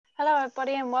Hello,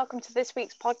 everybody, and welcome to this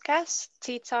week's podcast,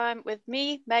 Tea Time with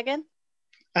me, Megan.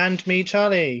 And me,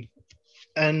 Charlie.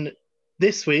 And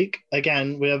this week,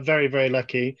 again, we are very, very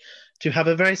lucky to have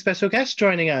a very special guest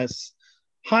joining us.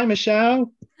 Hi,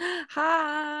 Michelle.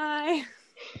 Hi.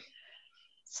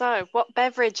 So, what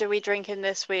beverage are we drinking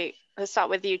this week? Let's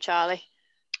start with you, Charlie.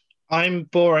 I'm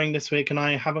boring this week and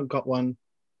I haven't got one,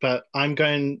 but I'm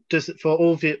going just for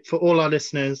all our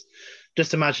listeners,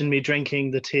 just imagine me drinking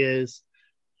the tears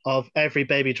of every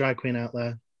baby drag queen out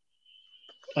there.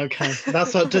 Okay,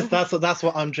 that's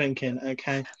what I'm drinking.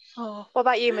 Okay. Oh, what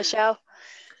about you, Michelle?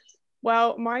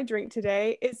 Well, my drink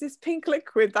today is this pink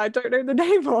liquid that I don't know the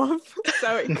name of,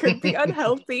 so it could be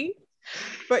unhealthy.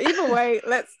 But either way,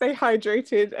 let's stay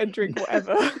hydrated and drink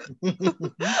whatever.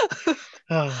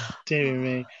 Oh, dear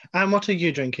me. And what are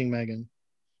you drinking, Megan?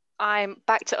 I'm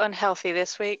back to unhealthy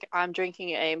this week. I'm drinking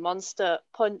a Monster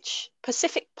Punch,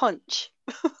 Pacific Punch.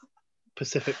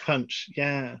 Pacific Punch,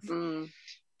 yeah. Mm.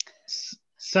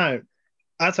 So,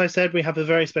 as I said, we have a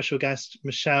very special guest,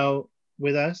 Michelle,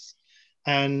 with us.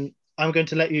 And I'm going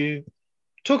to let you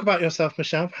talk about yourself,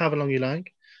 Michelle, for however long you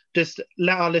like. Just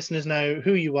let our listeners know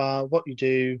who you are, what you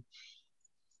do,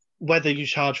 whether you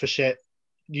charge for shit.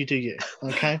 You do you,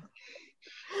 okay?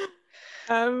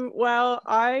 Well,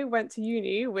 I went to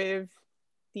uni with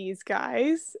these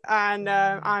guys, and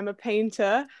I'm a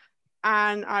painter,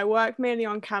 and I work mainly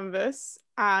on canvas.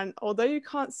 And although you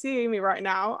can't see me right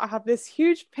now, I have this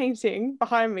huge painting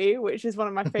behind me, which is one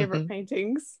of my favorite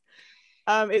paintings.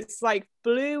 It's like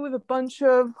blue with a bunch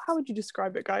of, how would you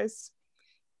describe it, guys?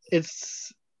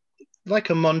 It's like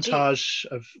a montage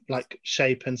of like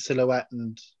shape and silhouette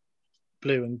and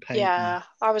blue and paint. Yeah,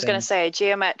 I was going to say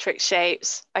geometric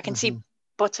shapes. I can see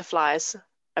butterflies,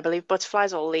 I believe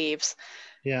butterflies or leaves.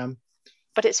 Yeah.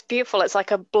 But it's beautiful. It's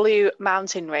like a blue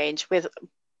mountain range with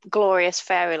glorious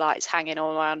fairy lights hanging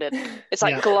all around it. It's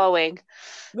like glowing.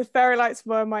 The fairy lights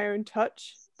were my own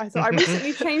touch. I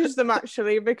recently changed them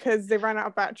actually because they ran out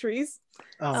of batteries.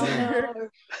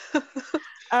 Oh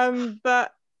no.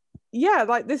 But yeah,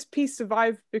 like this piece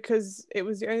survived because it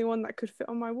was the only one that could fit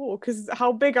on my wall, because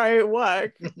how big I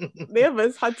work, the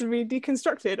others had to be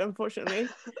deconstructed, unfortunately.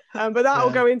 But that I'll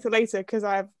go into later because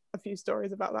I have a few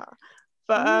stories about that.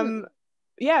 But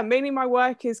yeah, mainly my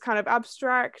work is kind of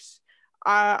abstract.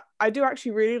 I do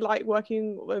actually really like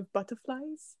working with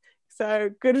butterflies. So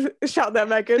good shout there,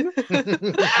 Megan.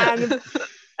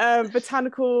 And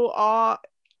botanical art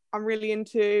I'm really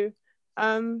into.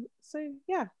 So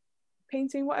yeah,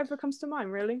 painting, whatever comes to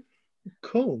mind, really.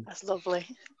 Cool. That's lovely.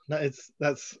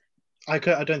 That's I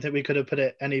don't think we could have put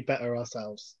it any better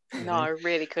ourselves. No, I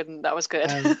really couldn't. That was good.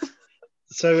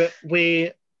 So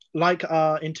we, like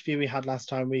our interview we had last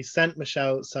time, we sent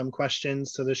Michelle some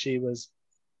questions so that she was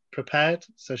prepared,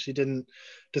 so she didn't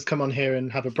just come on here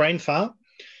and have a brain fart.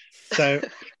 So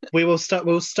we'll start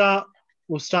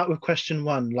with question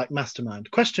one, like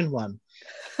mastermind. Question one.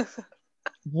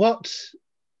 What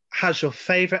has your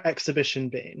favorite exhibition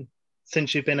been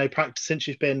since you've been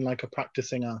like a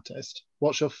practicing artist?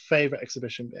 What's your favorite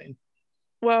exhibition been?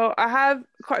 Well, I have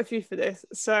quite a few for this,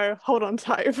 so hold on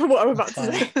tight for what I'm about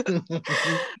to say.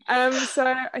 So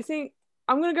I think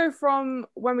I'm gonna go from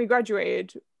when we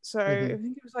graduated. So I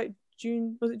think it was like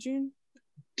June. Was it June?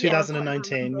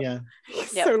 2019. Yeah.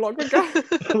 So long ago.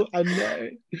 I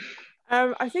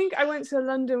know. I think I went to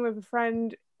London with a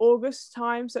friend August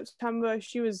time, September.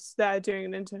 She was there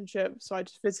doing an internship, so I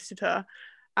just visited her.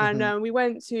 And we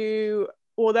went to,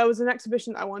 well, there was an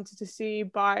exhibition that I wanted to see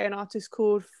by an artist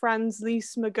called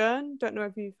Franslise McGurn. Don't know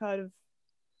if you've heard of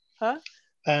her.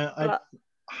 I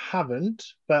haven't,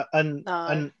 but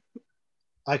and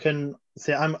I can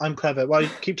see I'm clever. Well,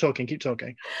 keep talking.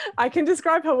 I can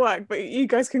describe her work, but you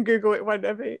guys can Google it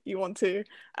whenever you want to.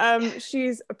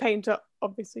 She's a painter,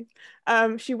 obviously.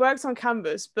 She works on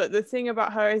canvas, but the thing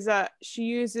about her is that she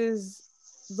uses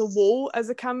the wall as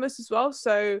a canvas as well.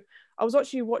 So I was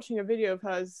actually watching a video of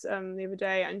hers the other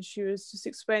day, and she was just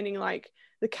explaining like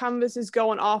the canvases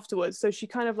go on afterwards. So she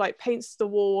kind of like paints the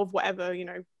wall of whatever,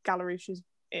 gallery she's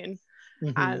in.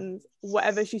 And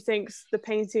whatever she thinks the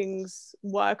paintings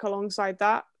work alongside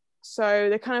that, so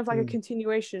they're kind of like a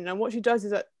continuation. And what she does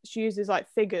is that she uses like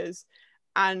figures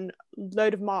and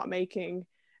load of mark making,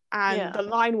 and the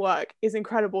line work is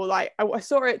incredible. Like I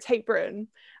saw her at Tate Britain,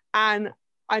 and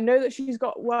I know that she's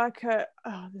got work at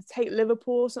the Tate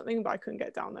Liverpool or something, but I couldn't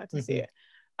get down there to see it.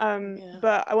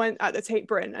 But I went at the Tate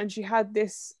Britain, and she had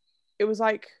this, it was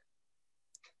like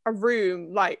a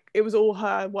room, like it was all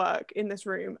her work in this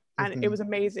room, and it was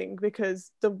amazing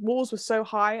because the walls were so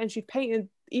high, and she painted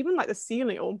even like the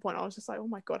ceiling at one point. I was just like, oh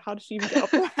my god, how did she even get up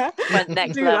there? Went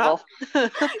next level.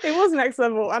 It was next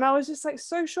level, and I was just like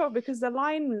so shocked because the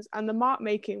lines and the mark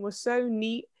making was so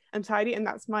neat and tidy, and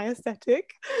that's my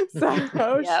aesthetic.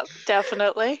 So yeah,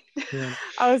 definitely.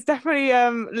 I was definitely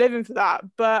living for that.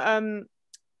 But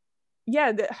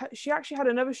yeah, she actually had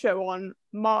another show on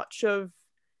March of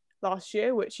last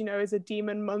year, which is a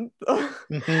demon month.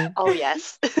 Oh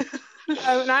yes.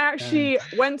 And I actually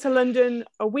went to London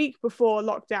a week before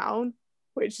lockdown,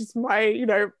 which is my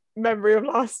memory of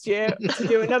last year, to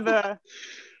do another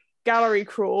gallery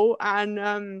crawl.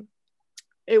 And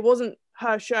it wasn't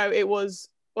her show, it was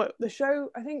the show,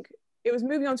 I think it was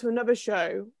moving on to another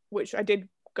show, which I did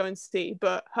go and see,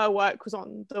 but her work was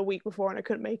on the week before and I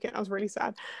couldn't make it. I was really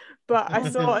sad. But I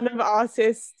saw another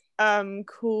artist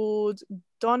called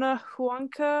Donna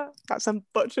Juanca. That's some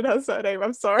butchered her surname,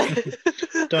 I'm sorry.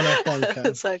 Donna Juanca.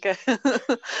 It's okay.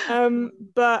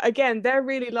 But again, they're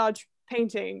really large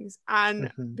paintings,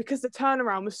 and because the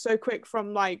turnaround was so quick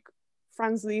from like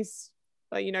Fransley's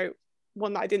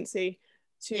one that I didn't see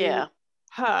to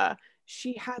her,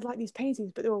 she had like these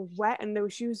paintings, but they were wet, and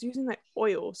she was using like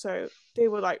oil, so they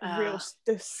were like real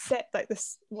the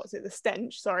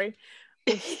stench, sorry,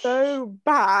 was so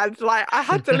bad. Like I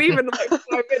had to leave in like 5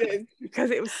 minutes because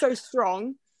it was so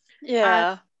strong.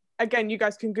 Yeah. And again, you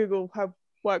guys can Google her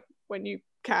work when you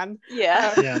can.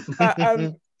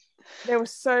 But, they were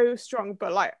so strong,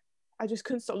 but like I just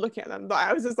couldn't stop looking at them. Like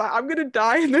I was just like, I'm gonna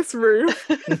die in this room.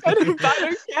 I don't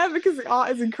care because the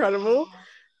art is incredible.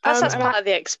 That's part of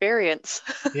the experience.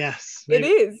 Yes, it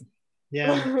is.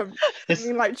 Yeah, I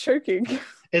mean, like choking.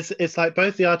 It's like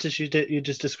both the artists you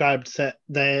just described said,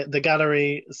 the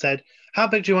gallery said, how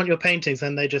big do you want your paintings?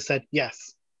 And they just said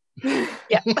yes.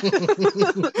 Yeah.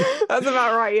 That's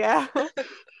about right. Yeah.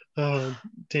 Oh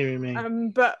dearie me.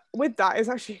 But with that, it's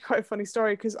actually quite a funny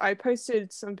story because I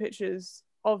posted some pictures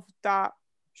of that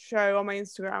show on my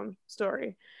Instagram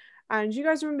story, and you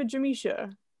guys remember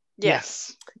Jamisha?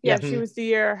 Yes. Yeah, she was the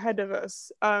year ahead of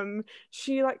us.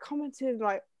 She like commented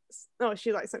like,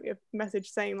 she like sent me a message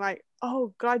saying like,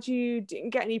 oh, glad you didn't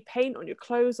get any paint on your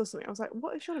clothes or something. I was like,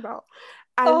 what is she on about?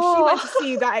 And she went to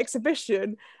see that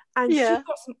exhibition, and she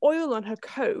got some oil on her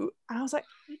coat, and I was like,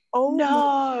 oh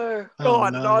no,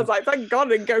 god. And I was like, thank god I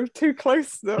didn't go too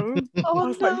close to them. I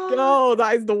was like, oh,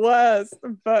 that is the worst.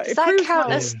 But does that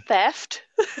count as theft?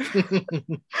 She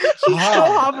stole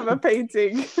half of a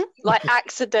painting. Like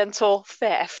accidental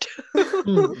theft.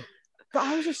 But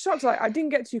I was just shocked. Like I didn't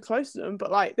get too close to them,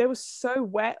 but like they were so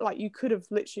wet. Like you could have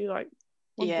literally like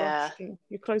brush and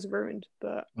your clothes are ruined.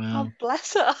 But oh,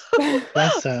 bless her.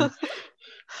 Bless her.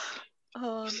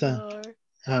 Oh no.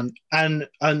 And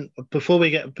before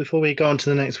we go on to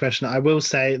the next question, I will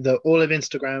say that all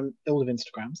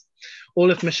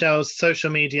of Michelle's social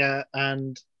media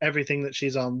and everything that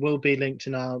she's on will be linked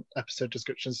in our episode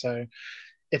description. So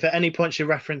if at any point she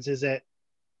references it,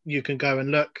 you can go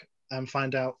and look and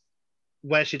find out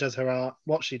where she does her art,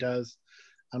 what she does,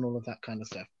 and all of that kind of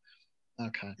stuff.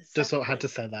 Okay, exactly. Just thought I had to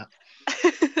say that.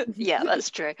 Yeah,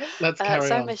 that's true. Let's carry on.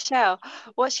 So Michelle,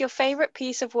 what's your favourite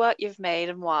piece of work you've made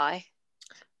and why?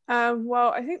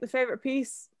 Well, I think the favourite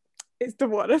piece is the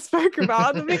one I spoke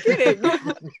about at the beginning.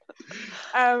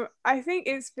 I think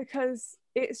it's because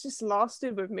it's just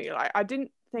lasted with me. Like I didn't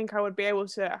think I would be able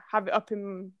to have it up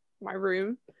in my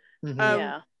room.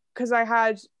 Because I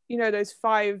had those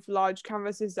 5 large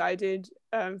canvases that I did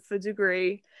for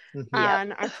degree,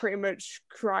 and I pretty much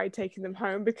cried taking them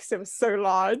home because it was so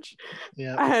large.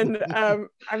 And I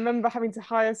remember having to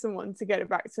hire someone to get it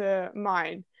back to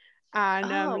mine, and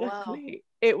luckily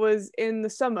it was in the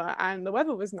summer and the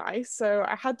weather was nice, so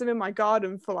I had them in my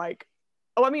garden for like,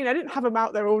 I didn't have them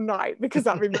out there all night because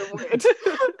that'd be a bit weird.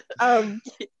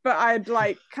 But I'd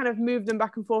like kind of move them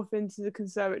back and forth into the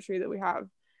conservatory that we have,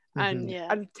 and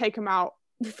I'd take them out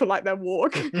for like their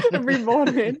walk every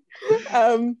morning,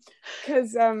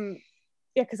 because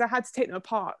I had to take them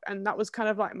apart, and that was kind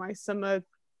of like my summer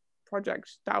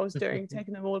project that I was doing,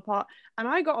 taking them all apart, and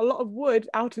I got a lot of wood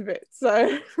out of it,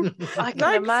 so I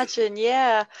can imagine.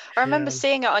 I remember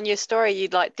seeing it on your story.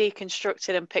 You'd like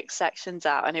deconstructed and picked sections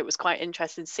out, and it was quite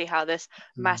interesting to see how this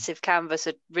massive canvas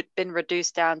had been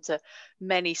reduced down to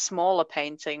many smaller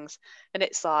paintings, and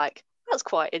it's like, that's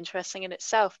quite interesting in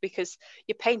itself because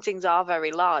your paintings are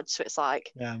very large, so it's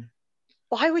like,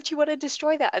 why would you want to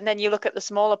destroy that? And then you look at the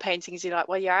smaller paintings, you're like,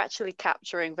 well, you're actually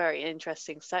capturing very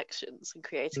interesting sections and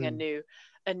creating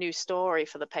a new story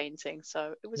for the painting.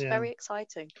 So it was very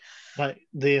exciting. Like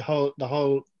the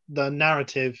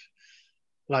narrative,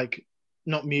 like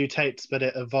not mutates, but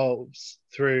it evolves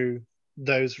through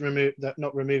those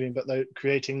not removing, but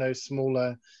creating those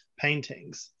smaller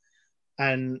paintings.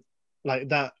 And like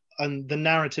that, and the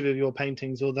narrative of your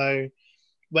paintings, although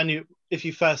if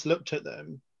you first looked at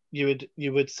them,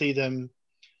 you would see them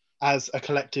as a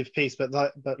collective piece, but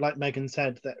like Megan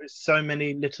said, there is so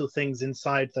many little things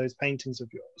inside those paintings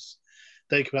of yours.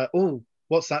 They could be like, oh,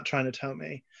 what's that trying to tell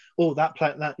me? Oh, that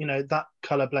that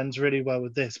color blends really well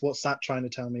with this. What's that trying to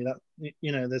tell me? That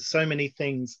there's so many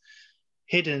things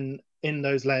hidden in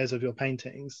those layers of your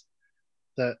paintings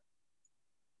that,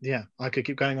 yeah, I could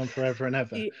keep going on forever and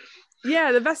ever.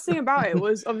 Yeah, the best thing about it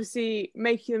was obviously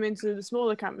making them into the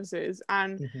smaller canvases,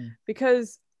 and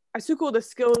because I took all the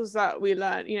skills that we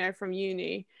learned, from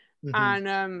uni,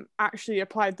 and actually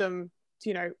applied them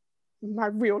to, my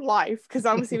real life, because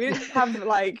obviously we didn't have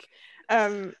like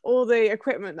all the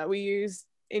equipment that we used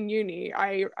in uni.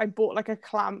 I bought like a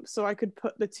clamp so I could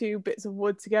put the two bits of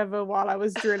wood together while I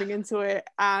was drilling into it,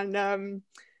 and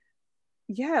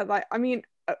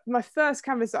my first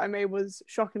canvas that I made was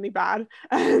shockingly bad,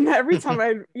 and every time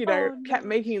I kept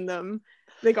making them,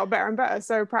 they got better and better.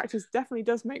 So practice definitely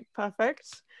does make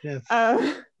perfect. Yes.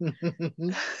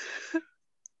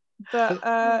 But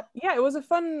it was a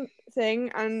fun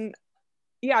thing, and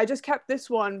I just kept this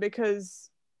one because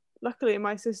luckily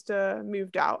my sister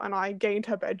moved out and I gained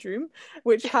her bedroom,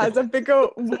 which has a bigger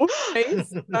wall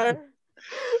space.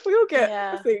 So we all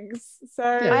get things. So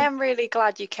I am really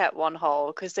glad you kept one whole,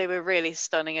 because they were really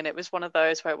stunning, and it was one of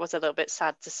those where it was a little bit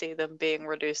sad to see them being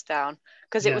reduced down,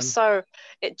 because it was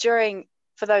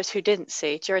for those who didn't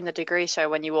see, during the degree show,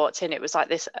 when you walked in, it was like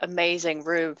this amazing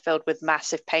room filled with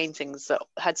massive paintings that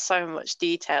had so much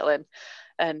detail in,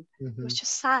 and it was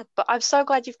just sad. But I'm so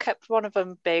glad you've kept one of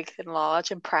them big and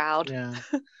large and proud. Yeah.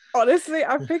 Honestly,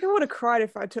 I think I would have cried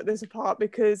if I took this apart,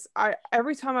 because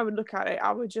every time I would look at it,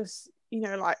 I would just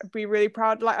be really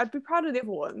proud. Like, I'd be proud of the other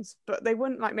ones, but they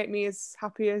wouldn't make me as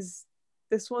happy as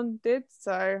this one did.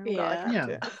 So I'm glad I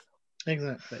kept it.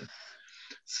 Exactly.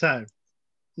 So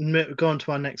go on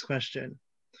to our next question.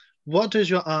 What does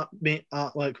your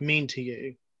artwork mean to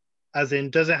you? As in,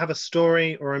 does it have a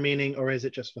story or a meaning, or is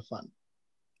it just for fun?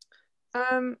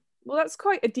 Well, that's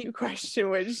quite a deep question,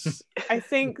 which I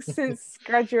think since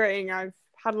graduating I've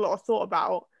had a lot of thought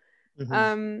about.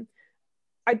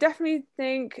 I definitely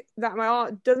think that my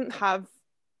art doesn't have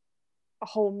a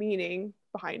whole meaning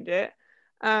behind it.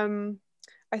 I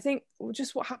think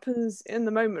just what happens in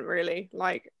the moment, really.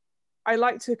 Like, I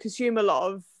like to consume a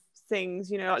lot of things,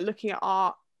 like looking at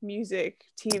art, music,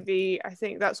 TV. I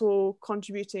think that's all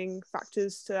contributing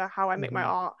factors to how I make my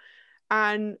art.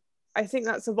 And I think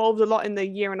that's evolved a lot in the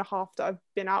year and a half that I've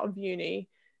been out of uni,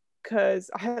 because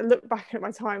I look back at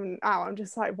my time now, I'm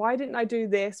just like, why didn't I do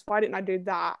this? Why didn't I do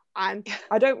that? And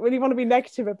I don't really want to be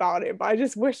negative about it, but I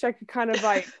just wish I could kind of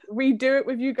redo it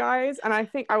with you guys. And I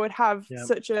think I would have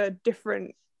such a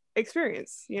different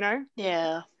experience, Yeah.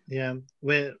 Yeah.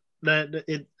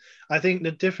 I think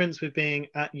the difference with being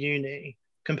at uni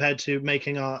compared to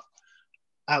making art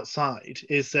outside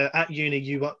is that at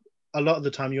uni, a lot of the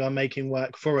time you are making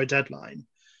work for a deadline.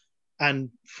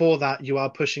 And for that, you are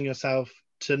pushing yourself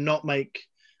to not make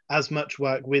as much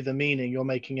work with a meaning. You're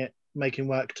making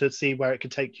work to see where it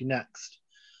could take you next.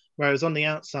 Whereas on the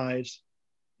outside,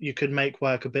 you could make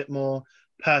work a bit more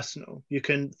personal. You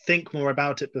can think more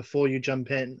about it before you jump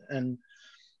in, and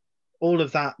all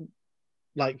of that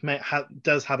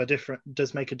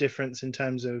does make a difference in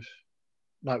terms of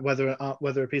whether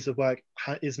a piece of work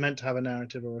is meant to have a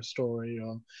narrative or a story,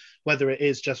 or whether it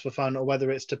is just for fun, or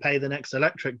whether it's to pay the next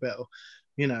electric bill.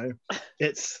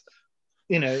 It's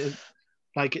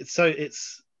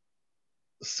it's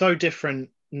so different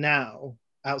now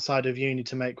outside of uni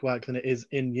to make work than it is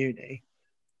in uni.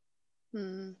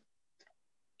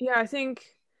 Yeah, I think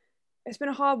it's been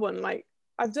a hard one.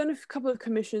 I've done a couple of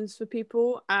commissions for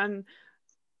people, and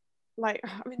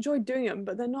I've enjoyed doing them,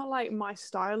 but they're not my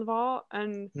style of art,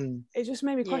 and it just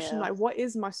made me question what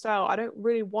is my style. I don't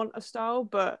really want a style,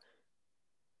 but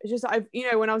it's just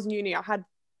when I was in uni, I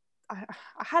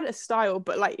had a style,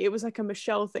 but it was a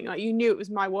Michelle thing. You knew it was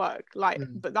my work,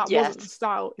 but that wasn't the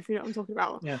style, if you know what I'm talking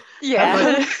about.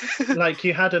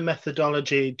 You had a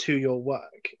methodology to your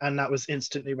work, and that was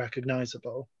instantly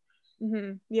recognizable.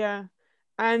 Yeah.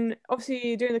 And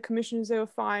obviously doing the commissions, they were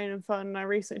fine and fun. I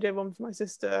recently did one for my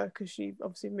sister because she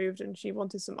obviously moved and she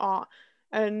wanted some art,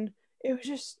 and it was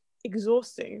just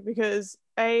exhausting because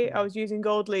I was using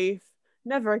gold leaf.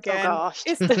 Never again. Oh gosh.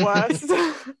 It's the worst.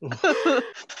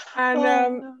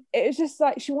 And it was just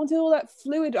she wanted all that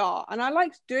fluid art, and I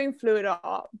liked doing fluid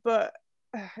art, but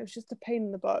it was just a pain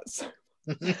in the butt.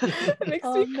 It makes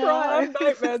Oh, me cry. I have no.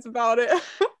 nightmares about it.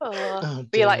 Oh,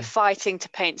 Were you like dear. fighting to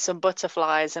paint some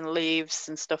butterflies and leaves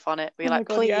and stuff on it? Were you Oh my like,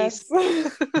 god, please? yes.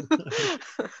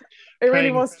 It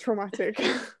really was traumatic.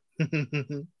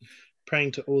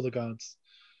 Praying to all the gods.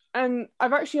 And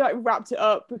I've actually like wrapped it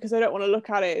up because I don't want to look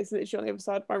at it. It's literally on the other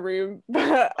side of my room.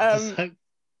 But Just like,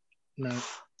 no.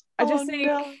 I just Oh, think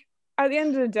no. at the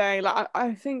end of the day, like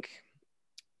I think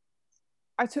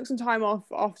I took some time off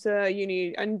after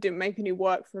uni and didn't make any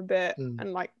work for a bit,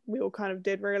 and like we all kind of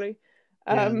did really.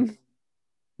 Yeah.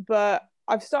 But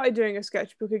I've started doing a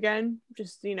sketchbook again,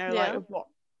 just Yeah. like of what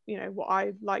what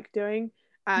I like doing,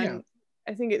 and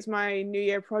I think it's my New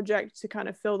Year project to kind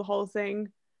of fill the whole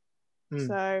thing.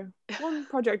 So one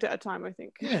project at a time, I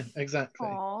think. Yeah, exactly.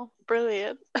 Oh,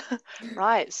 brilliant.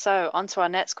 Right, so on to our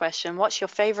next question. What's your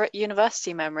favorite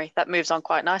university memory? That moves on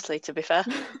quite nicely, to be fair.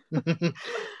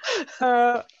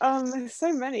 There's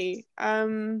so many.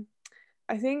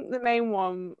 I think the main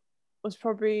one was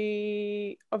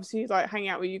probably obviously like hanging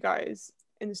out with you guys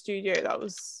in the studio. That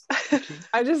was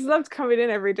I just loved coming in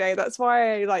every day. That's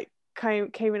why I like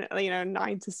came in at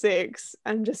 9 to 6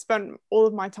 and just spent all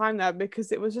of my time there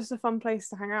because it was just a fun place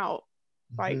to hang out.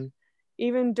 Like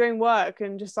even doing work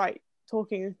and just like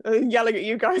talking, yelling at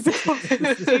you guys across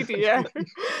the studio.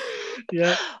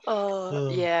 Yeah. Oh,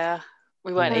 yeah.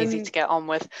 We weren't easy And to get on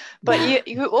with, but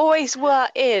you always were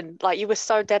in, like you were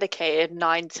so dedicated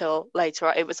 9 till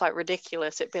later. It was like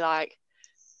ridiculous. It'd be like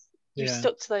you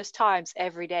stuck to those times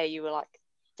every day. You were like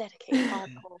dedicated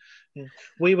hardcore. Yeah.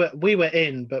 We were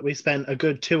in, but we spent a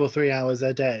good 2 or 3 hours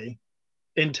a day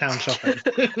in town shopping,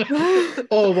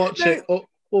 or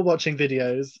watching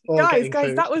videos, or guys,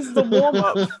 getting food. that was the warm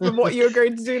up for what you were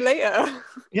going to do later.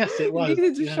 Yes, it was. You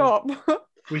needed to shop.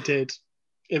 We did.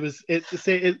 It was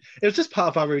just part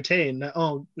of our routine.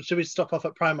 Oh, should we stop off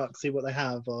at Primark, see what they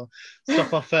have, or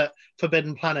stop off at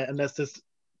Forbidden Planet and let's just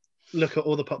look at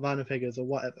all the Pop Vinyl figures or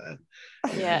whatever.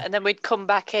 Yeah, and then we'd come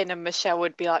back in and Michelle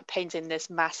would be like painting this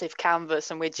massive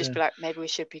canvas and we'd just be like, maybe we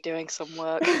should be doing some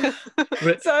work.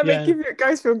 So I make you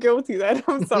guys feel guilty then.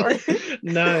 I'm sorry.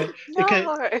 No.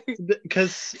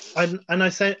 Because I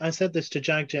said this to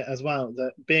Jagjet as well,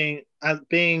 that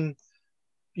being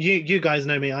you guys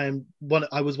know me, I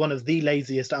was one of the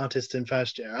laziest artists in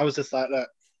first year. I was just like, look,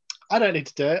 I don't need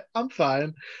to do it, I'm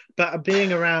fine. But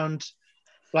being around,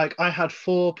 like, I had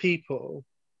 4 people,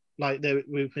 like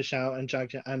with Michelle and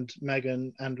Jagja and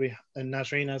Megan and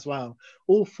Nazreen as well.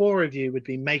 All 4 of you would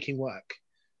be making work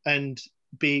and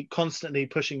be constantly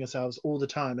pushing yourselves all the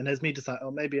time. And there's me just like,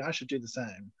 oh, maybe I should do the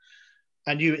same.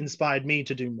 And you inspired me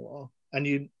to do more, and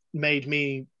you made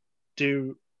me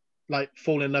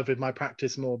fall in love with my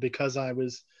practice more because I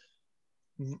was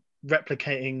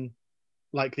replicating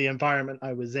like the environment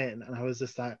I was in, and I was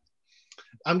just like,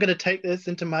 I'm gonna take this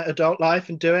into my adult life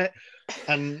and do it.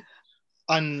 And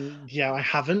I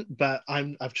haven't, but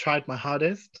I've tried my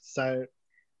hardest. So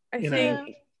I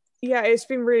think it's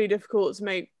been really difficult to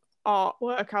make art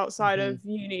work outside of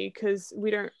uni because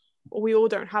we all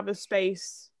don't have a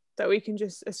space that we can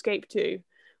just escape to,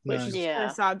 which is kind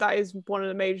of sad. That is one of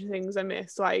the major things I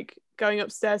miss, like going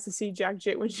upstairs to see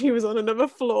Jagjit when she was on another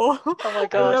floor. Oh my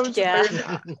god,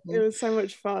 it was so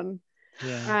much fun.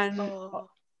 And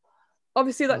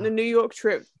obviously like the New York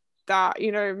trip that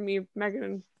me,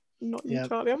 Megan, not you,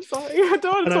 Charlie, I'm sorry, I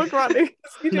don't want to talk about this.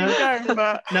 You didn't go,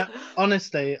 but no,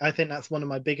 honestly, I think that's one of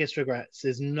my biggest regrets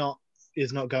is not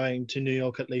going to New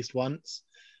York at least once.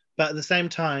 But at the same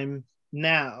time,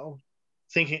 now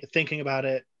thinking about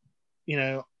it,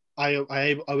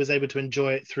 I was able to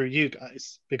enjoy it through you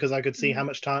guys because I could see how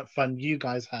much fun you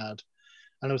guys had,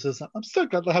 and I was just like, I'm so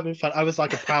glad they're having fun. I was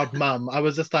like a proud mum. I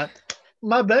was just like,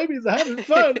 my babies are having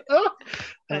fun.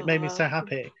 And it made me so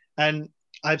happy. And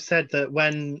I've said that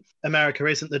when America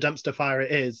isn't the dumpster fire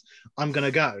it is, I'm gonna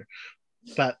go.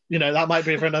 But that might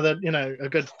be for another a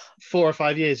good 4 or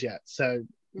 5 years yet. So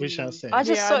we shall see. I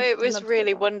just thought it was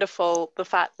really wonderful, the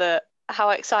fact that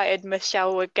how excited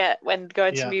Michelle would get when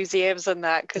going to museums and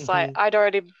that, because like I'd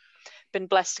already been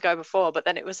blessed to go before, but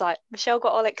then it was like Michelle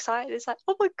got all excited. It's like,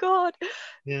 oh my god,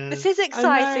 this is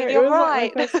exciting. You're right.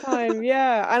 Like my first time.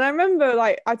 And I remember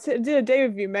like I did a day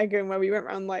with you, Megan, where we went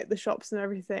around like the shops and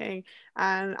everything,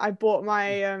 and I bought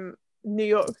my New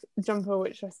York jumper,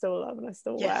 which I still love and I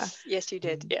still wear. Yes, you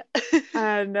did.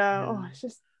 And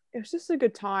it was just a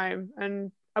good time,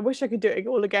 and I wish I could do it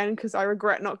all again because I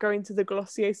regret not going to the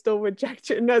Glossier store with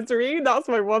Jagjit and Nazreen. That's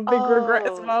my one big regret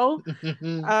as well.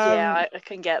 I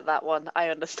can get that one. I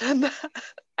understand that.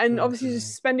 And obviously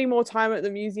just spending more time at the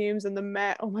museums and the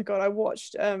Met. Oh my god, I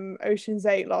watched Ocean's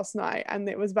 8 last night, and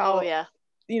it was about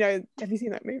you know, have you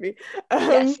seen that movie?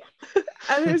 Yes.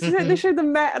 And it was just, they showed the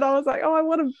Met, and I was like, oh, I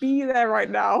want to be there right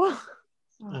now.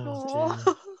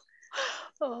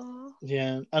 Oh,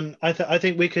 yeah, and I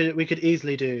think we could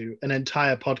easily do an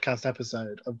entire podcast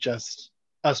episode of just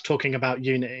us talking about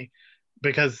uni,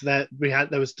 because there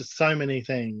was just so many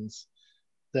things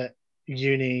that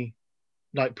uni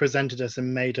like presented us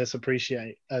and made us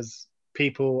appreciate as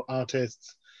people,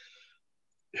 artists.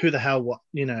 Who the hell, what,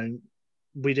 you know,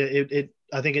 we did it.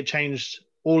 I think it changed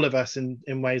all of us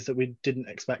in ways that we didn't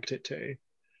expect it to.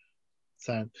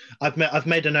 So I've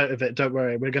made a note of it. Don't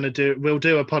worry, we'll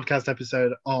do a podcast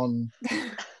episode on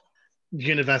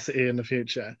university in the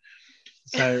future.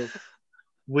 So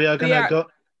we are gonna go.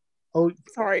 Oh,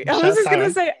 sorry, Michelle, I was just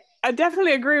gonna say I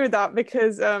definitely agree with that,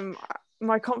 because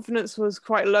my confidence was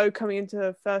quite low coming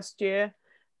into first year,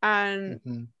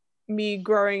 and me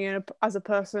growing as a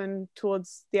person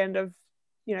towards the end of,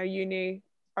 you know, uni.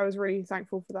 I was really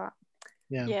thankful for that.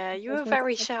 Yeah, you were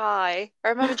very shy. I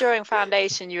remember during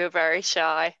foundation you were very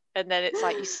shy, and then it's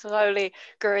like you slowly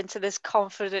grew into this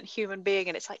confident human being,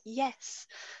 and it's like, yes.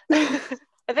 I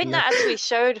think that actually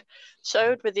showed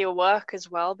with your work as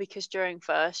well, because during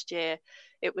first year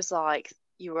it was like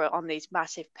you were on these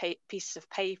massive pieces of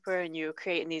paper and you were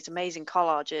creating these amazing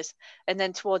collages, and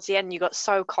then towards the end you got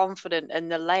so confident and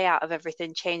the layout of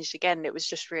everything changed again. It was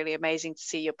just really amazing to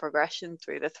see your progression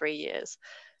through the 3 years.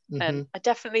 And I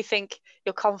definitely think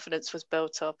your confidence was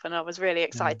built up, and I was really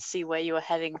excited to see where you were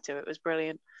heading to. It was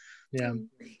brilliant. Yeah.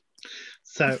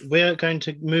 So we're going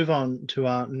to move on to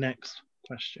our next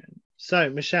question. So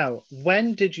Michelle,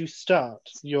 when did you start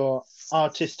your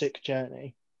artistic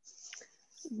journey?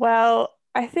 Well,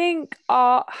 I think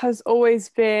art has always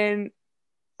been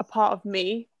a part of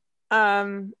me,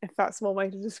 if that's one way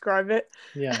to describe it.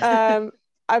 Yeah.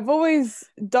 I've always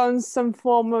done some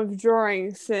form of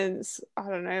drawing since, I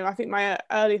don't know, I think my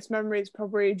earliest memory is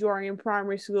probably drawing in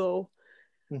primary school.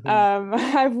 I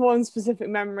have one specific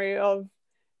memory of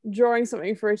drawing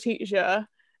something for a teacher,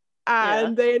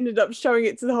 and they ended up showing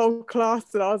it to the whole class,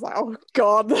 and I was like, oh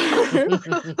God.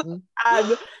 and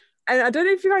I don't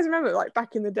know if you guys remember, like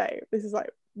back in the day, this is like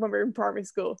when we were in primary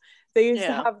school, they used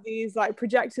to have these like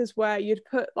projectors where you'd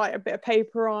put like a bit of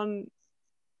paper on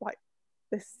like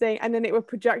this thing, and then it would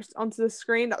project onto the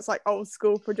screen. That's like old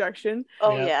school projection.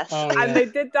 Yes. And they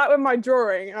did that with my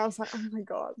drawing, and I was like, oh my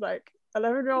God, like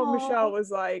 11-year-old Michelle was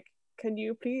like, can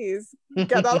you please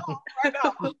get that off right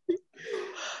now?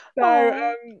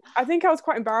 So I think I was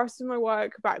quite embarrassed in my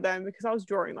work back then, because I was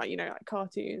drawing like, you know, like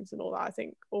cartoons and all that. I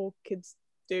think all kids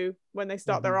do when they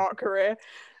start their art career.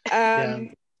 But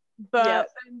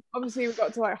then obviously we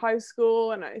got to like high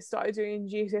school, and I started doing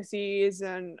GCSEs,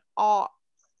 and art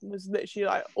was literally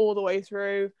like all the way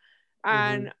through.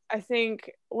 And I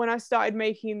think when I started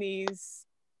making these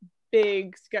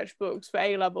big sketchbooks for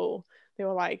A-level, they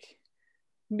were like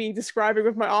me describing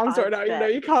with my arms right now, you know,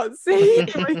 you can't see.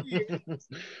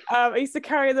 I used to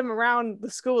carry them around the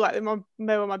school like they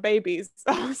were my babies.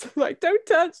 I was like, don't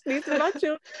touch, these are my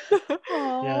children.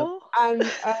 And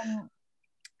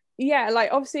like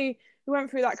obviously we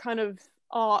went through that kind of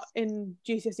art in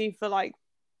GCSE for like,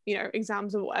 you know,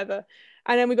 exams or whatever,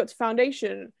 and then we got to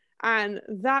foundation, and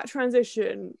that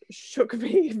transition shook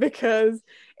me, because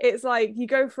it's like you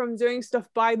go from doing stuff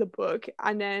by the book,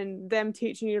 and then them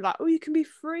teaching you like, oh, you can be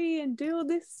free and do all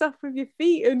this stuff with your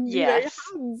feet and you know, your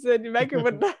hands, and Megan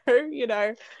would know, you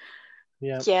know.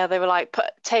 Yeah, they were like,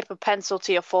 put tape a pencil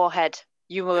to your forehead,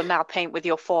 you will now paint with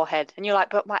your forehead, and you're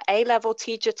like, but my A-level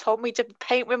teacher told me to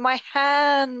paint with my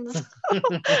hands.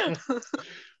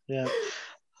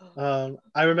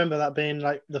 I remember that being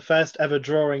like the first ever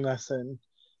drawing lesson.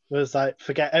 Was like,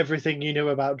 forget everything you knew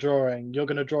about drawing. You're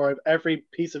going to draw every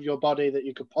piece of your body that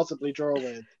you could possibly draw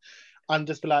with, and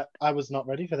just be like, I was not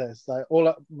ready for this.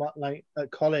 Like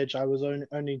at college, I was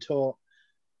only taught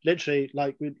literally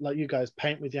like you guys,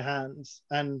 paint with your hands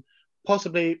and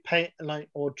possibly paint like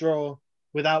or draw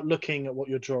without looking at what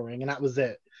you're drawing, and that was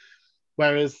it.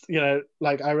 Whereas, you know,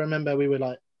 like I remember we were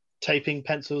like taping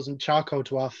pencils and charcoal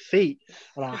to our feet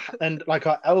and like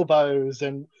our elbows,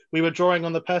 and we were drawing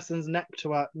on the person's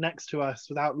next to us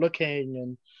without looking,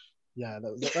 and that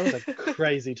was a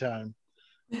crazy time.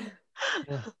 And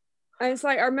it's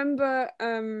like I remember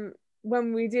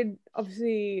when we did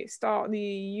obviously start the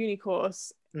uni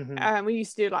course, we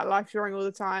used to do like life drawing all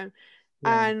the time,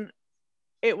 and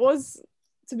it was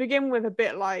to begin with a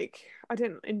bit like I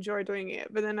didn't enjoy doing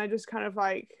it, but then I just kind of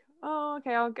like, oh,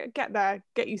 okay, I'll get there,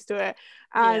 get used to it.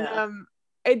 And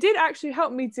it did actually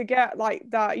help me to get like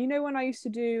that, you know, when I used to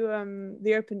do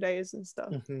the open days and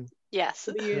stuff. Yes.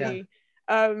 For the uni.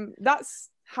 That's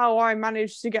how I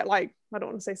managed to get like I don't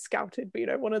want to say scouted,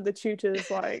 but one of the tutors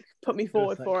like put me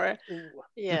forward for it.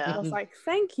 Yeah. I was like,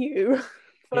 thank you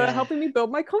for helping me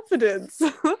build my confidence.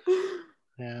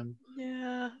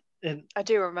 Yeah. I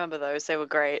do remember those. They were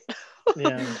great.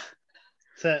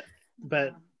 So,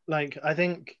 but like, I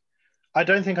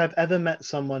don't think I've ever met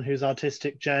someone whose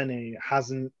artistic journey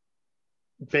hasn't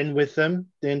been with them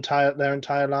their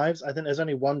entire lives. I think there's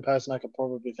only one person I could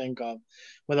probably think of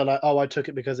where they're like, oh, I took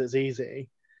it because it's easy.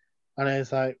 And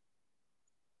it's like,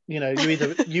 you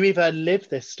either live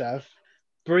this stuff,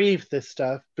 breathe this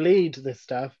stuff, bleed this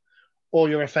stuff, or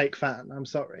you're a fake fan. I'm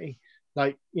sorry.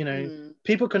 Like,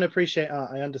 people can appreciate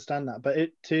art. I understand that.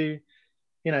 But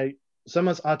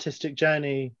someone's artistic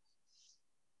journey,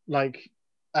 like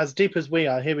as deep as we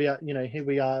are, here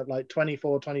we are like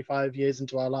 24, 25 years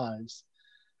into our lives,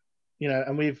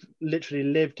 and we've literally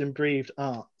lived and breathed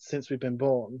art since we've been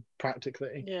born,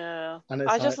 practically. Yeah. And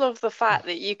I just love the fact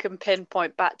that you can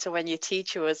pinpoint back to when your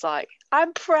teacher was like,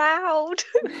 I'm proud.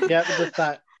 Yeah, just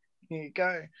that. Here you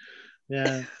go.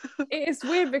 Yeah. It's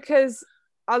weird because,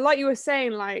 like you were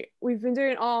saying, like we've been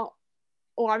doing art,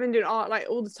 or I've been doing art like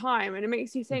all the time, and it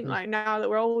makes you think like now that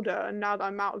we're older and now that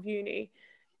I'm out of uni,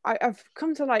 I've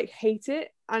come to like hate it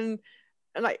and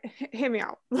like hear me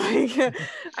out. Like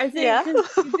I think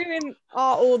you're doing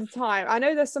art all the time. I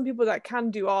know there's some people that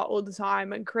can do art all the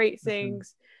time and create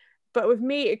things, but with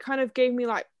me it kind of gave me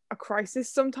like a crisis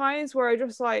sometimes where I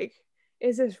just like,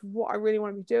 is this what I really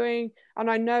want to be doing? And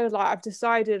I know like I've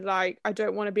decided like I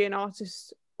don't want to be an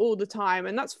artist all the time,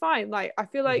 and that's fine. Like I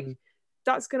feel like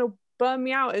that's gonna burn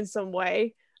me out in some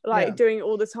way, like doing it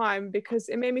all the time, because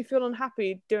it made me feel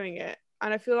unhappy doing it.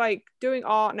 And I feel like doing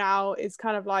art now is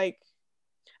kind of like,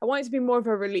 I want it to be more of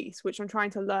a release, which I'm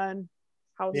trying to learn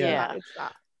how to manage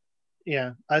that.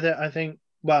 Yeah, I think,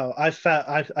 well, I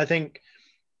think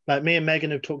like me and Megan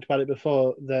have talked about it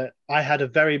before, that I had a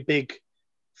very big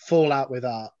fallout with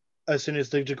art as soon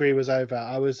as the degree was over.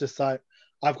 I was just like,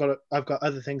 I've got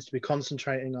other things to be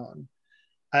concentrating on,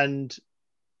 and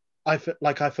I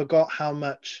forgot how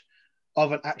much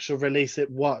of an actual release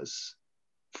it was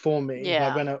for me.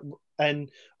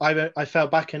 Like I fell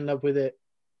back in love with it.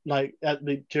 Like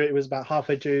it was about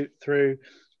halfway through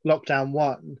lockdown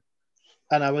 1,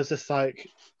 and I was just like,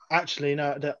 actually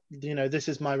no, this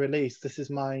is my release.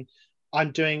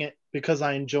 I'm doing it because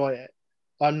I enjoy it.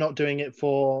 I'm not doing it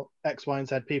for X, Y, and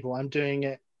Z people. I'm doing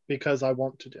it because I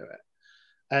want to do it.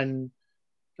 And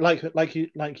like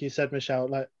you said, Michelle,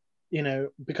 like,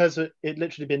 because it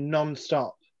literally been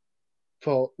non-stop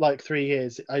for like 3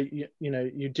 years,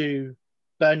 you do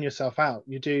burn yourself out.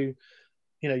 You do,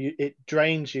 it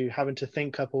drains you having to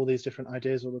think up all these different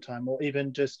ideas all the time, or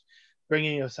even just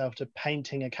bringing yourself to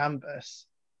painting a canvas.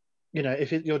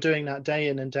 If you're doing that day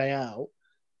in and day out,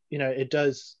 it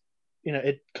does,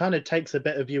 it kind of takes a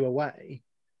bit of you away.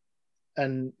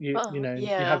 And you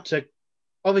have to,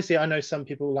 obviously I know some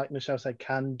people, like Michelle said,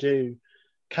 can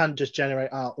just generate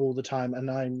art all the time,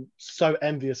 and I'm so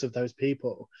envious of those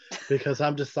people, because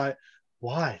I'm just like,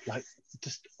 why? Like,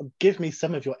 just give me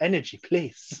some of your energy,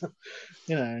 please.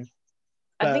 I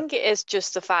think it is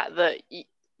just the fact that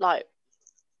like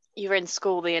you're in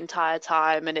school the entire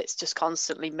time, and it's just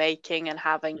constantly making and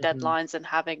having deadlines and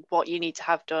having what you need to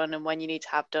have done and when you need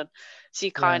to have done, so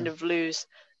you kind of lose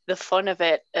the fun of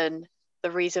it and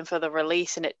the reason for the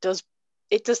release. And it does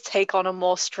take on a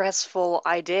more stressful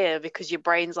idea, because your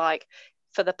brain's like,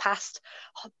 for the past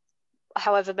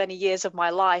however many years of my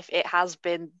life, it has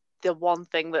been the one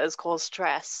thing that has caused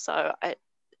stress. So I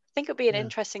think it'll be an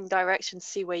interesting direction to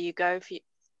see where you go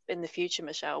in the future,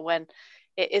 Michelle, when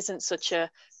it isn't such a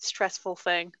stressful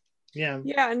thing.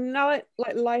 And now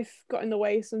like life got in the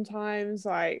way sometimes.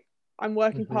 Like I'm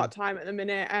working part-time at the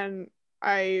minute, and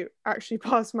I actually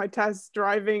passed my test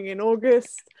driving in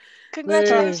August.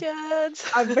 Congratulations.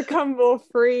 I've become more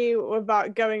free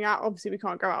about going out. Obviously we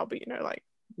can't go out, but like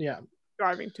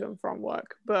driving to and from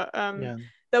work. But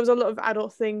there was a lot of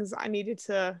adult things I needed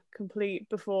to complete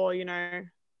before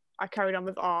I carried on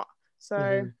with art.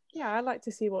 So I'd like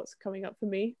to see what's coming up for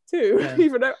me too,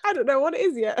 even though I don't know what it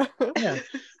is yet.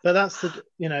 But that's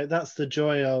the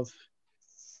joy of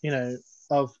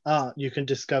of art. You can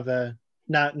discover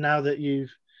now that you've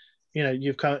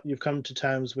come to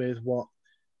terms with what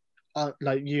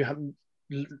like you have,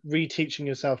 reteaching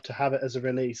yourself to have it as a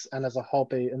release and as a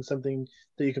hobby and something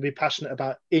that you can be passionate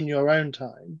about in your own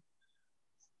time.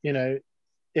 It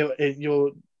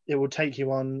will take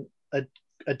you on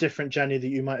a different journey that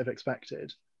you might have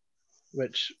expected,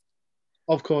 which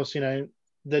of course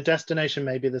the destination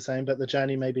may be the same, but the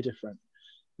journey may be different,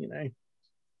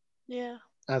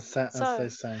 as they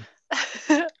say.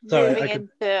 Sorry, Moving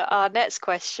into our next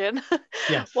question.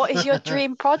 Yes. What is your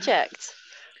dream project?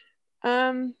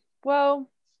 Well,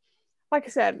 like I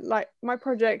said, like my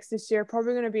projects this year are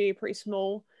probably going to be pretty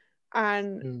small,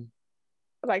 and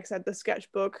like I said, the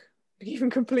sketchbook, even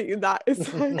completed that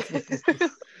is like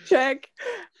check.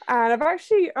 And I've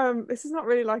actually this is not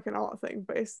really like an art thing,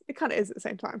 but it kind of is at the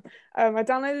same time. I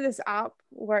downloaded this app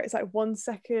where it's like 1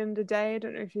 second a day. I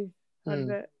don't know if you've heard of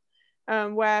it.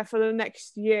 Where for the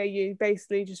next year you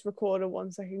basically just record a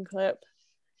 1 second clip.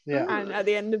 Yeah. And at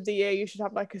the end of the year you should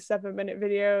have like a 7-minute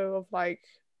video of like,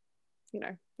 you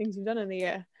know, things you've done in the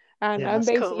year. And I'm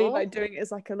basically cool. like doing it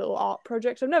as like a little art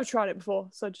project. I've never tried it before,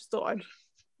 so I just thought I'd.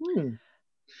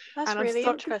 That's really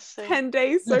interesting. 10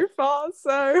 days so far,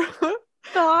 so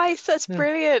nice. That's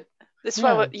brilliant. This is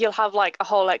where you'll have like a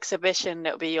whole exhibition.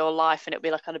 It'll be your life, and it'll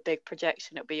be like on a big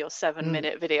projection. It'll be your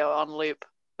 7-minute video on loop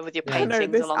with your paintings I know,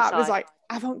 this alongside. app is like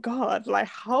avant-garde. Like,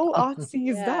 how artsy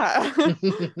is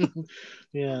that?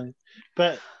 Yeah,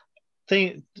 but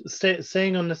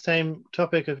staying on the same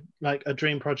topic of like a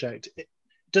dream project, it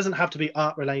doesn't have to be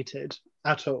art related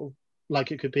at all.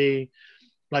 Like it could be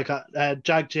like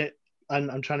Jagjit.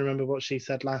 I'm trying to remember what she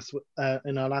said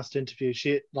in our last interview.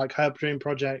 She like her dream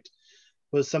project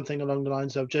was something along the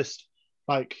lines of just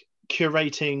like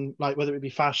curating, like whether it be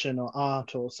fashion or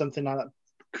art or something like that,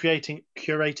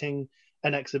 curating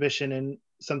an exhibition in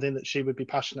something that she would be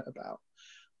passionate about.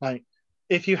 Like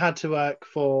if you had to work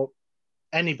for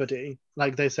anybody,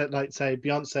 like they said, like say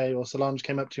Beyonce or Solange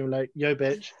came up to you and like, yo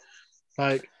bitch,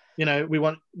 like, you know, we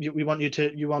want you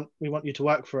to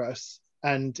work for us,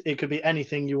 and it could be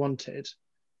anything you wanted,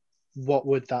 what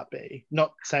would that be?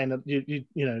 Not saying that you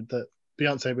know that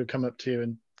Beyonce would come up to you,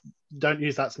 and don't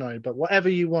use that scenario, but whatever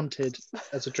you wanted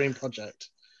as a dream project.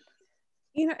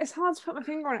 You know, it's hard to put my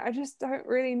finger on it. I just don't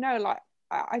really know. Like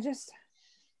I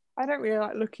don't really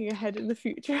like looking ahead in the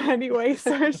future anyway,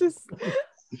 so it's just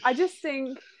I just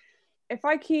think if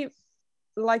I keep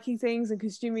liking things and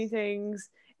consuming things,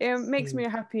 it makes me a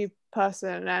happy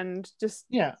person. And just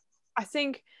I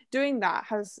think doing that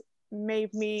has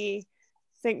made me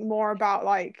think more about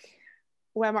like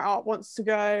where my art wants to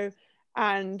go,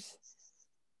 and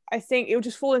I think it'll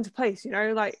just fall into place, you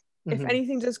know, like if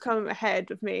anything does come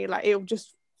ahead of me, like it'll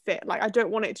just fit. Like I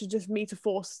don't want it to just me to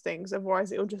force things,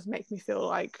 otherwise it'll just make me feel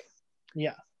like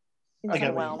not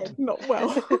well.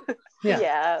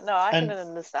 No, I can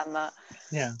understand that.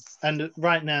 And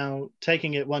right now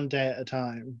taking it one day at a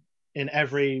time in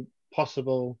every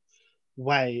possible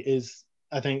way is,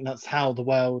 I think that's how the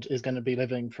world is going to be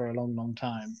living for a long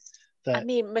time. I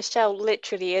mean, Michelle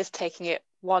literally is taking it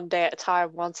one day at a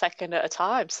time, 1 second at a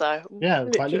time, so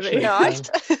quite literally.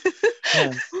 Nice.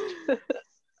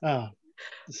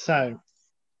 So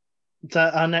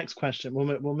our next question,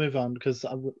 we'll move on because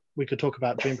we could talk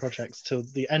about dream projects till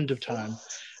the end of time.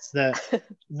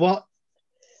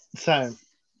 So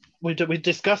we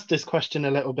discussed this question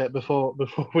a little bit before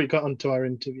we got onto our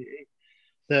interview.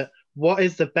 That what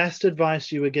is the best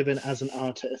advice you were given as an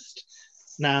artist?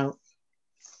 Now,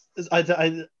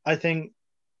 I think,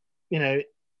 you know,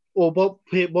 or what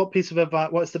piece of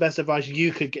advice? What's the best advice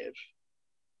you could give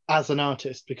as an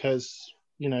artist? Because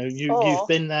you know you've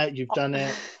been there, you've done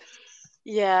it.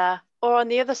 Yeah. Or on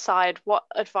the other side, what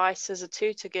advice has a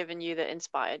tutor given you that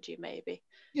inspired you, maybe?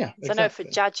 Yeah, exactly. I know for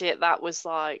Jagjit that was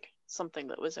like something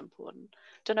that was important.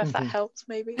 Don't know if that helps,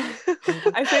 maybe.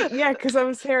 I think because I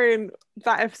was hearing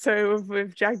that episode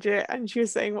with Jagjit, and she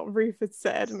was saying what Ruth had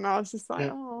said, and I was just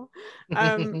like, oh.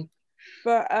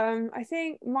 But I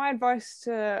think my advice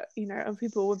to other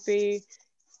people would be,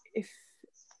 if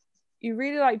you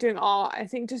really like doing art, I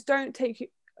think just don't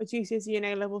take a GCSE and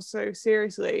A level so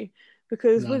seriously,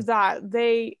 because with that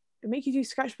they make you do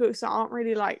sketchbooks that aren't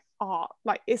really like art.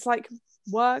 Like it's like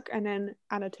work and then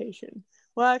annotation,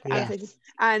 annotation,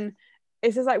 and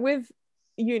it's just like with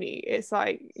uni, it's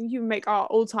like you make art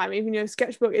all the time. Even your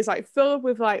sketchbook is like filled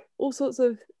with like all sorts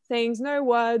of things, no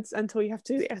words until you have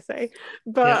to do the essay.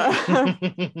 But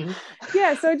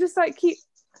so just like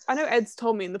I know Ed's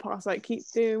told me in the past, like keep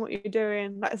doing what you're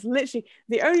doing. That's literally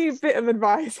the only bit of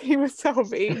advice he would tell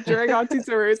me during our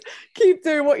tutorials. Keep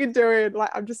doing what you're doing.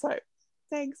 Like I'm just like,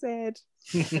 thanks, Ed.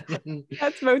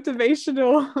 That's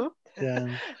motivational.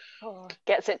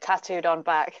 Gets it tattooed on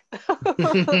back.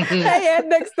 Hey Ed,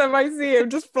 next time I see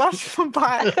him, just flash from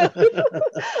back.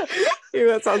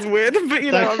 That sounds weird, but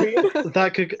you know what I mean.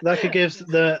 That could give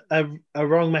a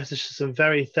wrong message to some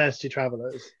very thirsty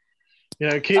travelers. You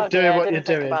know, keep doing what you're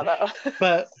doing.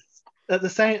 But at the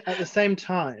same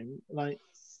time, like,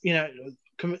 you know,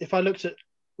 if I looked at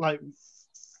like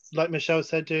Michelle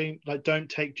said, don't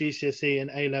take GCSE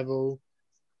and A level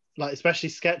like especially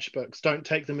sketchbooks, don't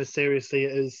take them as seriously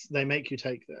as they make you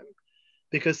take them.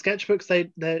 Because sketchbooks,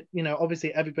 they're, you know,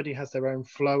 obviously everybody has their own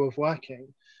flow of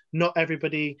working. Not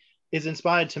everybody is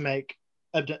inspired to make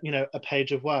a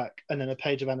page of work and then a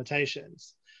page of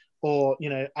annotations, or, you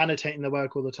know, annotating the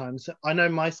work all the time. So I know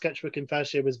my sketchbook in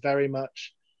first year was very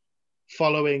much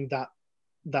following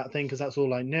that thing because that's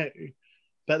all I knew.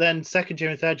 But then second year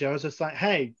and third year, I was just like,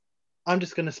 hey, I'm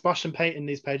just going to splash and paint in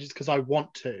these pages because I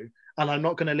want to, and I'm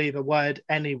not going to leave a word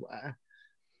anywhere,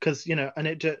 because, you know, and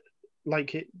it just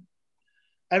like it.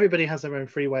 Everybody has their own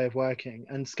free way of working,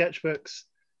 and sketchbooks,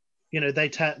 you know,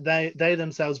 they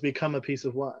themselves become a piece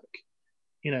of work,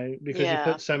 you know, because you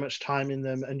put so much time in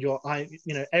them, and you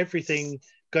know, everything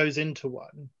goes into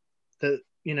one, that,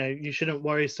 you know, you shouldn't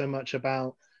worry so much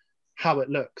about how it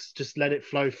looks. Just let it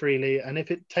flow freely, and if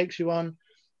it takes you on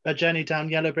a journey down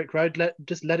Yellow Brick Road, let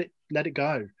it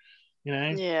go, you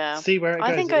know. See where it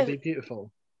goes. It'll be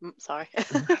beautiful. Sorry.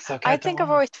 Okay, I think I've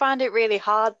always found it really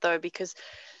hard though, because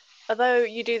although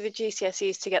you do the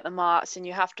GCSEs to get the marks and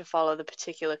you have to follow the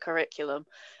particular curriculum,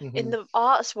 in the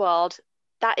arts world,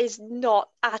 that is not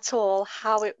at all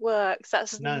how it works.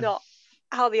 That's not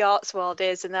how the arts world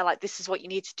is. And they're like, this is what you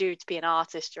need to do to be an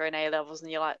artist during A-levels.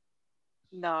 And you're like,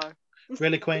 no.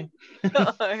 Really, Queen?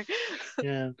 No.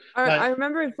 Yeah. I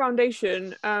remember in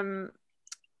foundation,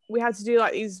 we had to do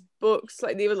like these books,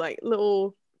 like they were like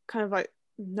little kind of like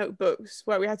notebooks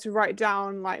where we had to write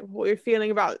down like what we were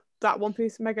feeling about that one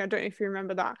piece. Megan, I don't know if you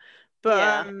remember that,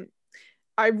 but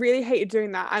I really hated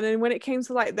doing that. And then when it came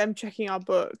to like them checking our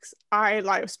books, I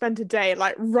like spent a day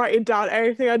like writing down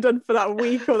everything I'd done for that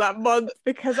week or that month,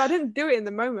 because I didn't do it in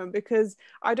the moment, because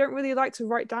I don't really like to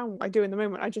write down what I do in the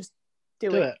moment. I just do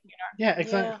it. You know? Yeah,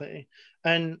 exactly.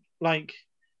 And like,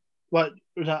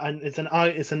 and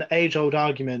it's an age-old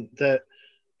argument that,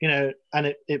 you know,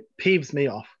 and it peeves me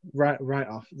off right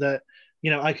off, that,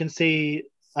 you know, I can see,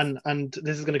 and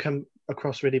this is going to come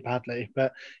across really badly,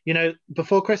 but, you know,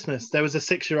 before Christmas there was a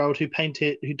 6-year-old who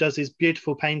does these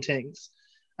beautiful paintings,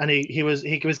 and he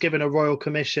was given a royal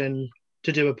commission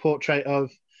to do a portrait of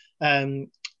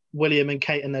William and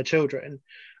Kate and their children.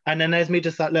 And then there's me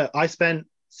just like, look, I spent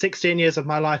 16 years of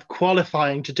my life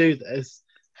qualifying to do this,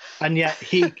 and yet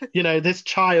he you know, this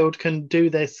child can do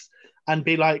this and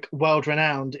be like world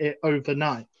renowned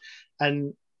overnight.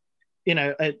 And, you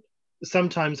know,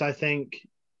 sometimes I think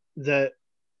that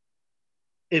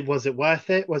is it worth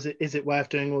it? Is it worth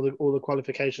doing all the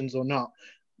qualifications or not?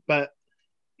 But,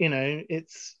 you know,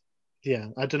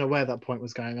 I don't know where that point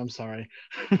was going. I'm sorry.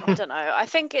 I don't know. I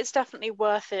think it's definitely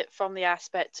worth it from the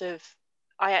aspect of,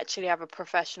 I actually have a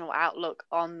professional outlook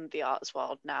on the arts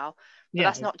world now. But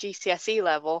that's not GCSE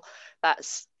level.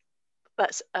 That's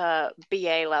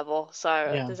BA level. So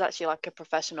there's actually like a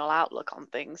professional outlook on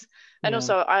things. And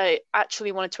also I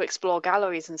actually wanted to explore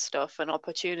galleries and stuff and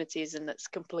opportunities, and it's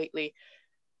completely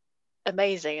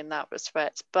amazing in that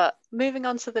respect. But moving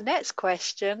on to the next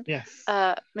question. Yes.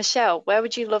 Michelle, where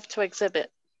would you love to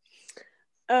exhibit?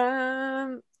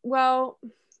 Well,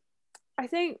 I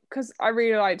think because I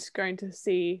really liked going to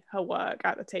see her work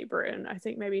at the Tate Britain, I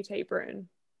think maybe Tate Britain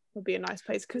would be a nice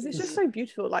place, because it's just so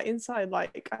beautiful. Like inside,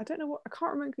 like I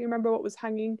can't remember what was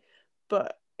hanging,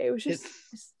 but it was just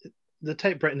the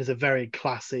Tate Britain is a very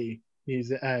classy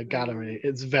gallery.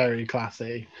 It's very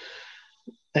classy.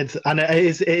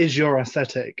 It is your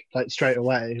aesthetic, like straight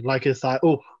away. Like it's like,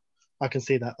 oh, I can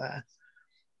see that there.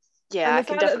 Yeah, I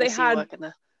can definitely see work in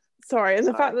there.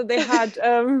 The fact that they had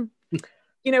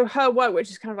you know, her work, which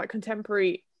is kind of like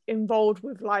contemporary, involved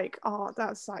with like art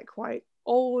that's like quite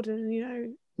old and,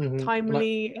 you know,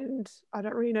 timely, and I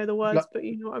don't really know the words, but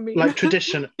you know what I mean. Like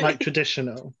traditional.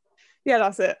 Yeah,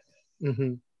 that's it.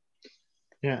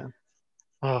 Yeah.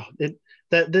 Oh, this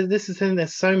is the thing.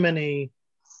 There's so many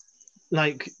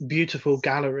like beautiful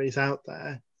galleries out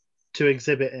there to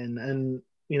exhibit in, and,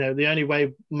 you know, the only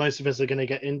way most of us are going to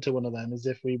get into one of them is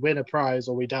if we win a prize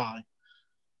or we die,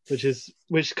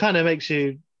 which kind of makes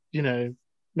you, you know,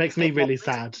 makes me really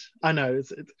sad. I know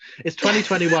it's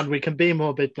 2021. We can be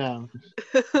morbid now.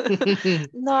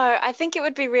 No, I think it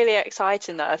would be really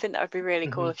exciting though. I think that would be really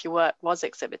cool if your work was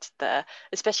exhibited there,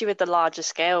 especially with the larger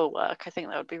scale work. I think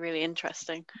that would be really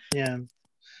interesting. Yeah.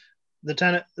 The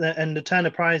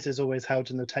Turner Prize is always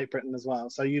held in the Tate Britain as well.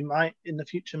 So you might in the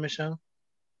future, Michelle,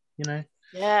 you know.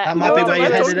 Yeah. That might be where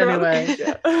you're headed anyway.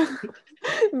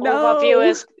 No. All of our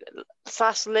viewers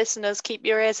 / listeners, keep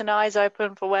your ears and eyes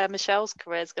open for where Michelle's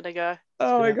career is going to go.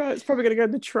 Oh my god, it's probably going to go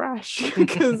in the trash.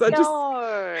 Because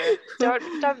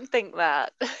don't think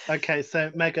that. Okay,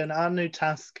 so Megan, our new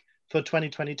task for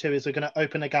 2022 is we're going to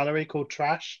open a gallery called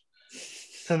Trash,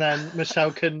 so then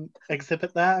Michelle can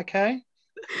exhibit there. Okay.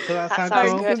 So that That sounds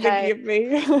sounds cool. good. Hey.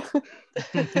 Me.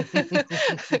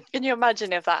 Can you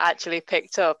imagine if that actually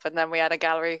picked up and then we had a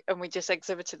gallery and we just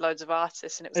exhibited loads of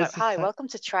artists and it was like, It's hi, just like, welcome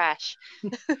to Trash.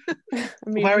 I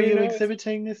mean, where are who you knows?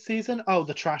 exhibiting this season? Oh,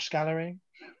 the Trash Gallery.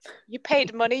 You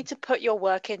paid money to put your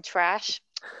work in trash.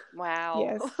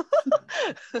 Wow. Yes.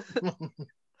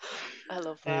 I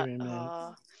love that. Very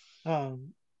nice. Oh.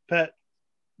 But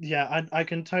yeah, I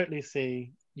can totally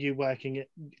see you working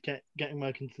it, getting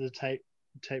work into the Tate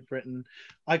Britain.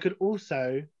 I could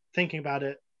also, thinking about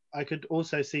it, I could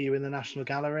also see you in the National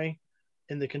Gallery,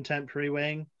 in the contemporary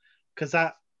wing, because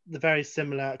that the very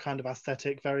similar kind of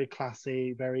aesthetic, very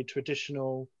classy, very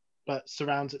traditional, but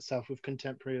surrounds itself with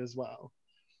contemporary as well.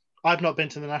 I've not been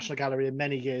to the National Gallery in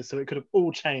many years, so it could have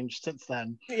all changed since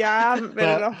then. Yeah, I haven't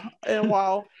been in a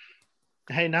while.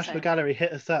 Hey, National Same. Gallery,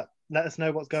 hit us up. Let us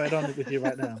know what's going on with you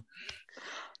right now.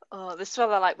 Oh, this is where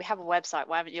they're like, we have a website.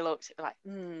 Why haven't you looked? We're like,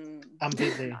 I'm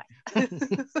busy.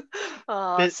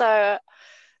 Oh, so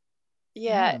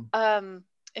yeah. Yeah.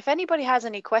 If anybody has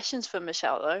any questions for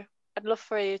Michelle, though, I'd love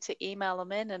for you to email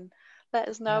them in and let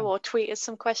us know, or tweet us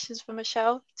some questions for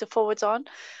Michelle to forward on.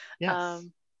 Yes.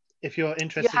 If you're Do you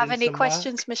interested have in any some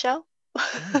questions, work. Michelle?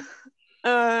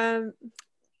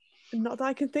 Not that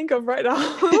I can think of right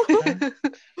now.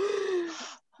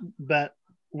 But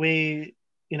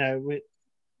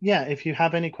if you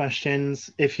have any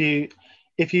questions, if you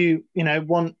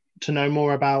want to know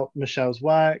more about Michelle's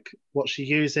work, what she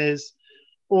uses,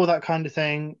 all that kind of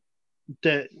thing,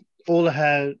 all of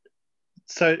her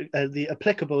the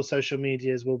applicable social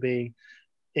medias will be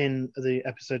in the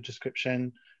episode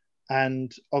description.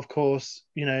 And of course,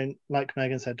 like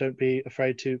Megan said, don't be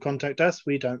afraid to contact us.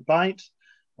 We don't bite.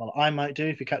 Well, I might do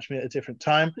if you catch me at a different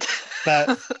time,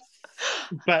 but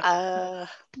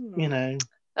that's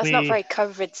not very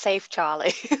COVID safe,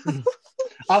 Charlie.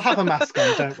 I'll have a mask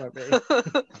on, don't worry.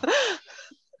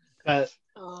 But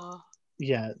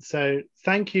yeah, so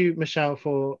thank you, Michelle,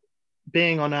 for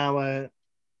being on our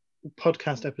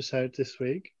podcast episode this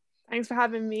week. Thanks for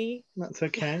having me. That's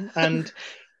okay. And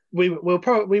we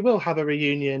will have a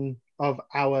reunion of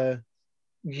our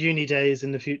uni days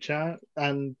in the future,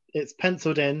 and it's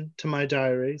penciled in to my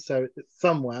diary, so it's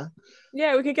somewhere.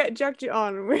 Yeah, we could get Jagjit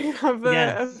on. We have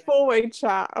a four-way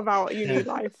chat about uni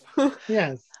life.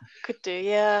 Yes, could do.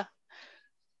 Yeah,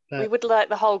 we would like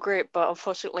the whole group, but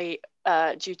unfortunately,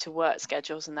 due to work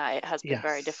schedules and that, it has been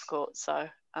very difficult. So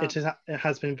it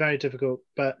has been very difficult,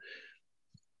 but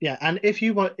yeah. And if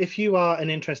you are an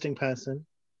interesting person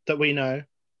that we know,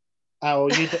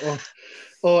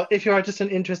 or if you are just an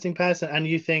interesting person and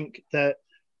you think that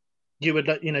you would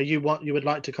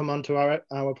like to come onto our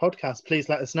podcast, please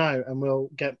let us know and we'll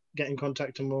get in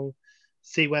contact and we'll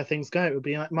see where things go.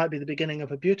 It might be the beginning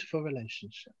of a beautiful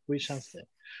relationship. We shall see.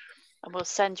 And we'll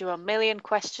send you a million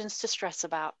questions to stress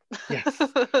about. Yes.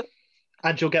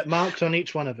 And you'll get marked on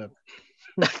each one of them.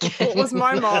 What was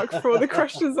my mark for the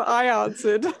questions that I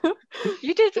answered?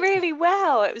 You did really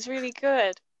well. It was really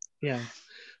good. Yeah.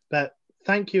 But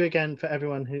thank you again for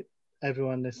everyone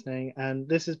listening. And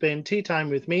this has been Tea Time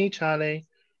with me, Charlie.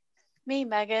 Me,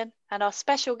 Megan. And our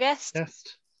special guest.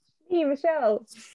 Me, Michelle.